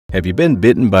Have you been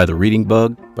bitten by the reading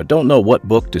bug, but don't know what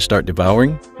book to start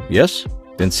devouring? Yes?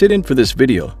 Then sit in for this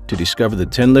video to discover the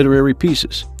 10 literary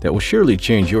pieces that will surely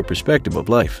change your perspective of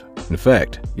life. In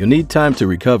fact, you'll need time to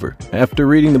recover after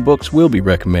reading the books we'll be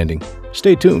recommending.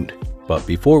 Stay tuned. But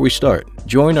before we start,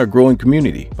 join our growing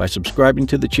community by subscribing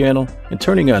to the channel and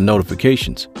turning on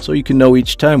notifications so you can know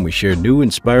each time we share new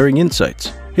inspiring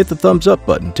insights. Hit the thumbs up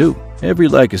button too. Every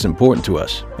like is important to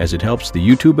us as it helps the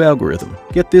YouTube algorithm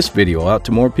get this video out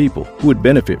to more people who would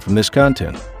benefit from this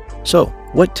content. So,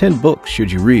 what 10 books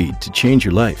should you read to change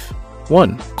your life?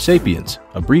 1. Sapiens,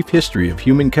 A Brief History of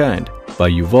Humankind by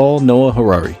Yuval Noah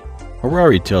Harari.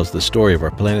 Harari tells the story of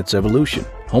our planet's evolution,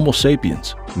 Homo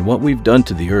sapiens, and what we've done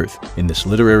to the Earth in this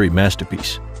literary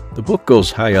masterpiece. The book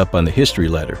goes high up on the history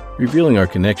ladder, revealing our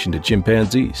connection to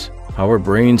chimpanzees, how our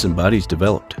brains and bodies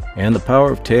developed, and the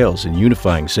power of tales in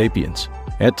unifying sapiens.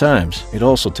 At times, it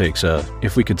also takes a,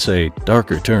 if we could say,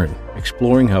 darker turn,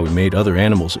 exploring how we made other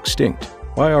animals extinct,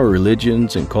 why our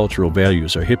religions and cultural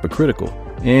values are hypocritical,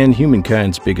 and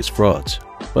humankind's biggest frauds.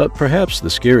 But perhaps the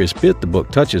scariest bit the book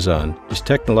touches on is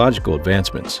technological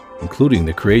advancements, including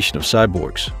the creation of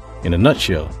cyborgs. In a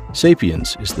nutshell,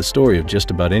 Sapiens is the story of just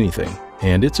about anything,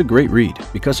 and it's a great read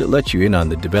because it lets you in on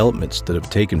the developments that have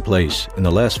taken place in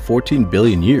the last 14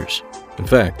 billion years. In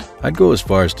fact, I'd go as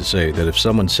far as to say that if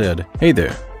someone said, "Hey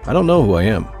there, I don't know who I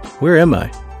am. Where am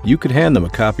I?" you could hand them a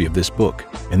copy of this book,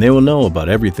 and they will know about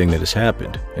everything that has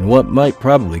happened and what might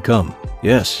probably come.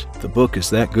 Yes, the book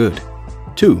is that good.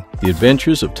 2. The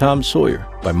Adventures of Tom Sawyer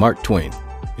by Mark Twain.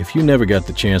 If you never got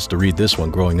the chance to read this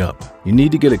one growing up, you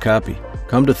need to get a copy.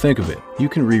 Come to think of it, you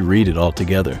can reread it all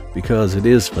together because it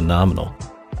is phenomenal.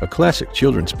 A classic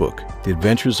children's book, The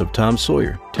Adventures of Tom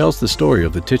Sawyer, tells the story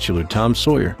of the titular Tom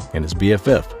Sawyer and his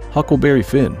BFF, Huckleberry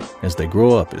Finn, as they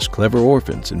grow up as clever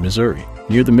orphans in Missouri,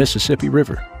 near the Mississippi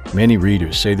River. Many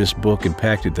readers say this book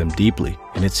impacted them deeply,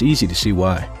 and it's easy to see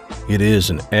why. It is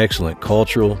an excellent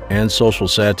cultural and social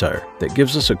satire that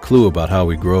gives us a clue about how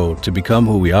we grow to become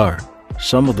who we are.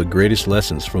 Some of the greatest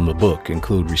lessons from the book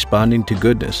include responding to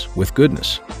goodness with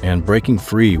goodness and breaking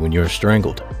free when you're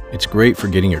strangled. It's great for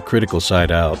getting your critical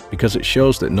side out because it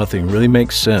shows that nothing really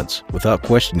makes sense without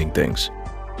questioning things.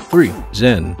 3.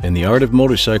 Zen and the Art of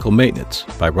Motorcycle Maintenance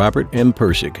by Robert M.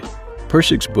 Pirsig.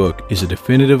 Pirsig's book is a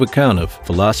definitive account of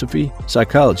philosophy,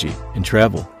 psychology, and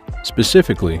travel.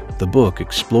 Specifically, the book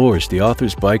explores the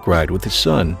author's bike ride with his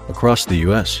son across the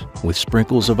U.S., with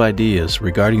sprinkles of ideas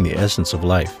regarding the essence of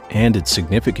life and its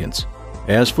significance.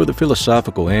 As for the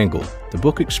philosophical angle, the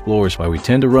book explores why we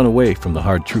tend to run away from the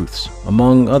hard truths,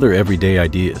 among other everyday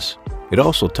ideas. It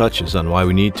also touches on why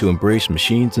we need to embrace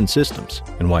machines and systems,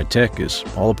 and why tech is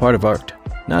all a part of art.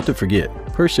 Not to forget,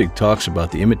 Pirsig talks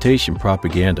about the imitation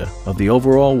propaganda of the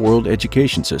overall world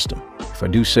education system. If I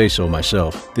do say so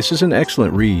myself, this is an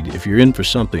excellent read if you're in for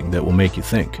something that will make you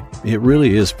think. It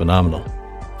really is phenomenal.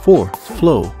 4.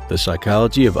 Flow, The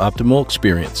Psychology of Optimal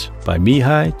Experience by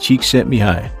Mihai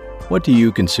Csikszentmihalyi. What do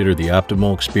you consider the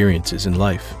optimal experiences in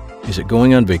life? Is it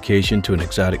going on vacation to an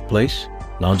exotic place?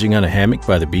 Lounging on a hammock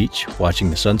by the beach,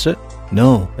 watching the sunset?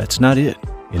 No, that's not it.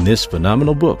 In this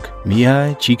phenomenal book,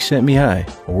 Mihai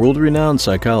Csikszentmihalyi, a world-renowned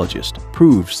psychologist,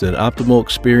 proves that optimal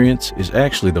experience is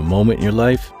actually the moment in your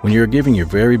life when you're giving your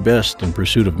very best in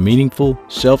pursuit of meaningful,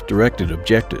 self-directed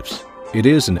objectives. It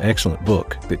is an excellent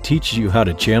book that teaches you how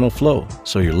to channel flow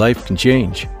so your life can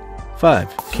change.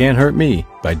 5. Can't Hurt Me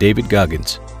by David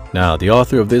Goggins. Now, the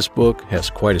author of this book has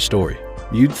quite a story.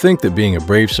 You'd think that being a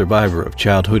brave survivor of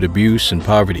childhood abuse and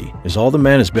poverty is all the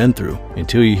man has been through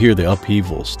until you hear the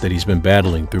upheavals that he's been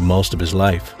battling through most of his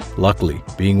life. Luckily,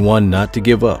 being one not to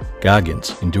give up,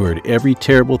 Goggins endured every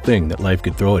terrible thing that life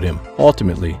could throw at him,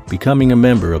 ultimately becoming a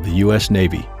member of the U.S.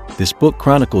 Navy. This book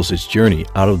chronicles his journey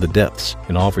out of the depths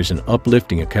and offers an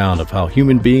uplifting account of how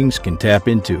human beings can tap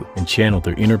into and channel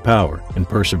their inner power and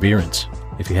perseverance.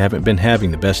 If you haven't been having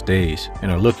the best days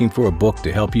and are looking for a book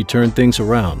to help you turn things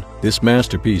around, this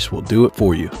masterpiece will do it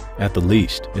for you. At the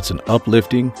least, it's an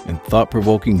uplifting and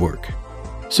thought-provoking work.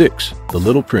 6. The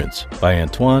Little Prince by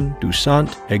Antoine de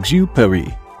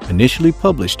Saint-Exupéry. Initially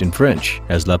published in French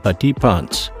as La Petite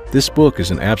Prince, this book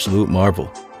is an absolute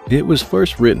marvel. It was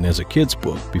first written as a kid's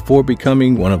book before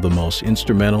becoming one of the most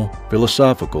instrumental,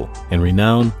 philosophical, and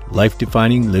renowned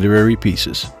life-defining literary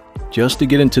pieces. Just to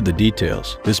get into the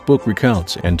details, this book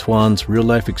recounts Antoine's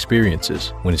real-life experiences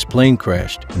when his plane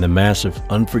crashed in the massive,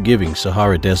 unforgiving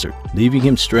Sahara Desert, leaving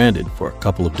him stranded for a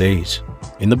couple of days.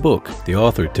 In the book, the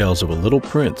author tells of a little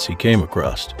prince he came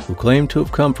across who claimed to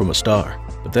have come from a star,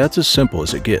 but that's as simple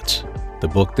as it gets. The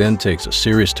book then takes a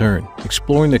serious turn,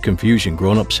 exploring the confusion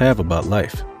grown-ups have about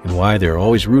life and why they're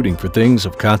always rooting for things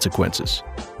of consequences.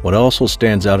 What also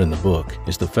stands out in the book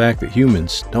is the fact that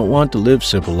humans don't want to live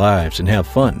simple lives and have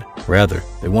fun. Rather,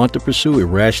 they want to pursue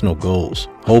irrational goals,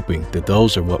 hoping that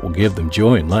those are what will give them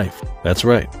joy in life. That's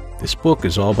right. This book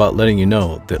is all about letting you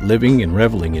know that living and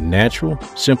reveling in natural,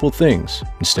 simple things,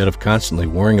 instead of constantly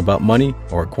worrying about money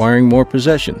or acquiring more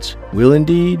possessions, will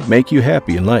indeed make you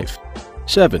happy in life.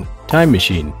 7. Time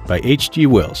Machine by H.G.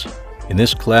 Wells. In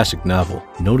this classic novel,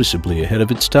 noticeably ahead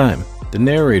of its time, the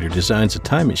narrator designs a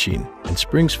time machine and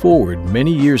springs forward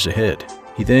many years ahead.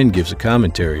 He then gives a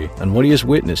commentary on what he has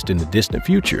witnessed in the distant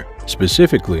future,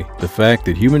 specifically the fact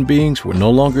that human beings were no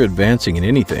longer advancing in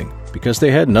anything because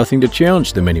they had nothing to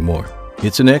challenge them anymore.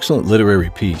 It's an excellent literary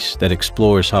piece that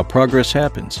explores how progress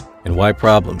happens and why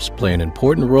problems play an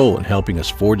important role in helping us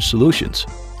forge solutions.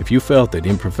 If you felt that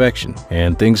imperfection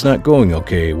and things not going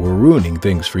okay were ruining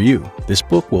things for you, this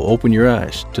book will open your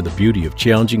eyes to the beauty of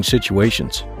challenging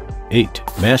situations. 8.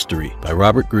 Mastery by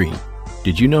Robert Greene.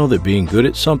 Did you know that being good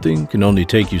at something can only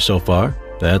take you so far?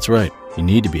 That's right, you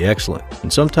need to be excellent,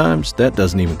 and sometimes that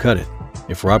doesn't even cut it.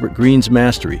 If Robert Greene's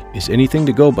mastery is anything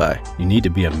to go by, you need to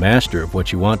be a master of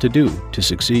what you want to do to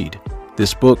succeed.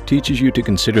 This book teaches you to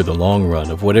consider the long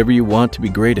run of whatever you want to be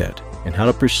great at, and how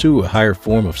to pursue a higher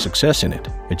form of success in it,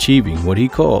 achieving what he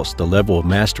calls the level of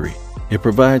mastery. It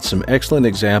provides some excellent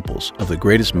examples of the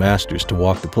greatest masters to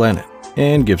walk the planet,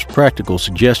 and gives practical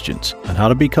suggestions on how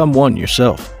to become one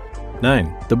yourself.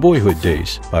 9. The Boyhood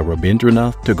Days by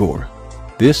Rabindranath Tagore.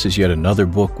 This is yet another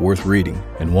book worth reading,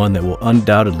 and one that will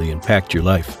undoubtedly impact your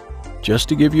life. Just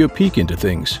to give you a peek into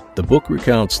things, the book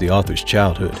recounts the author's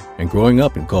childhood and growing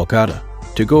up in Kolkata.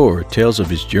 Tagore tells of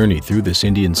his journey through this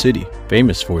Indian city,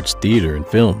 famous for its theater and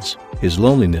films, his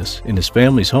loneliness in his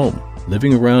family's home,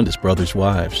 living around his brother's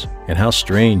wives, and how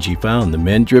strange he found the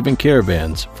men-driven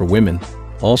caravans for women.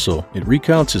 Also, it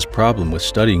recounts his problem with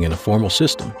studying in a formal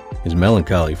system, his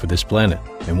melancholy for this planet,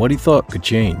 and what he thought could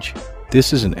change.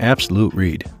 This is an absolute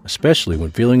read, especially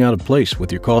when feeling out of place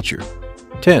with your culture.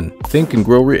 10. Think and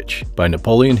Grow Rich by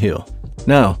Napoleon Hill.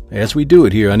 Now, as we do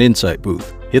it here on Insight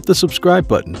Booth, hit the subscribe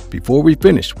button before we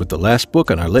finish with the last book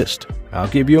on our list. I'll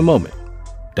give you a moment.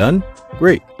 Done?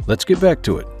 Great, let's get back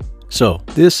to it. So,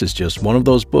 this is just one of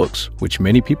those books which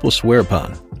many people swear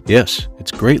upon. Yes,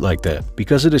 it's great like that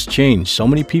because it has changed so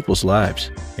many people's lives,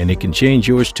 and it can change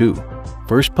yours too.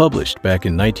 First published back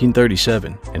in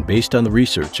 1937 and based on the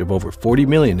research of over 40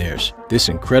 millionaires, this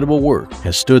incredible work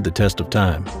has stood the test of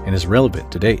time and is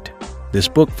relevant to date. This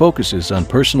book focuses on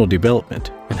personal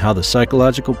development and how the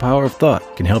psychological power of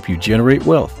thought can help you generate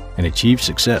wealth and achieve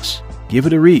success. Give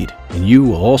it a read, and you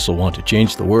will also want to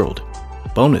change the world.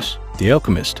 Bonus: The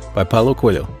Alchemist by Paulo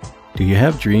Coelho. Do you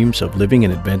have dreams of living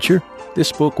an adventure?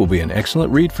 This book will be an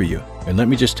excellent read for you, and let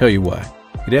me just tell you why.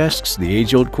 It asks the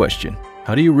age-old question,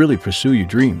 how do you really pursue your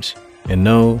dreams? And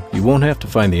no, you won't have to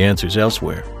find the answers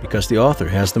elsewhere, because the author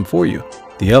has them for you.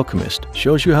 The Alchemist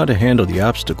shows you how to handle the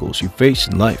obstacles you face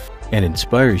in life, and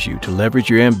inspires you to leverage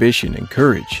your ambition and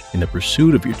courage in the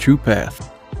pursuit of your true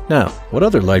path. Now, what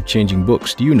other life-changing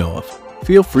books do you know of?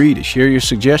 Feel free to share your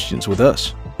suggestions with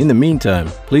us. In the meantime,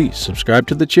 please subscribe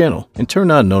to the channel and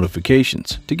turn on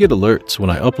notifications to get alerts when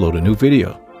I upload a new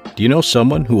video. Do you know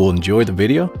someone who will enjoy the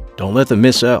video? Don't let them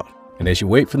miss out. And as you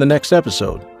wait for the next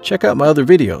episode, check out my other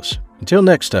videos. Until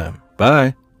next time,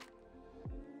 bye!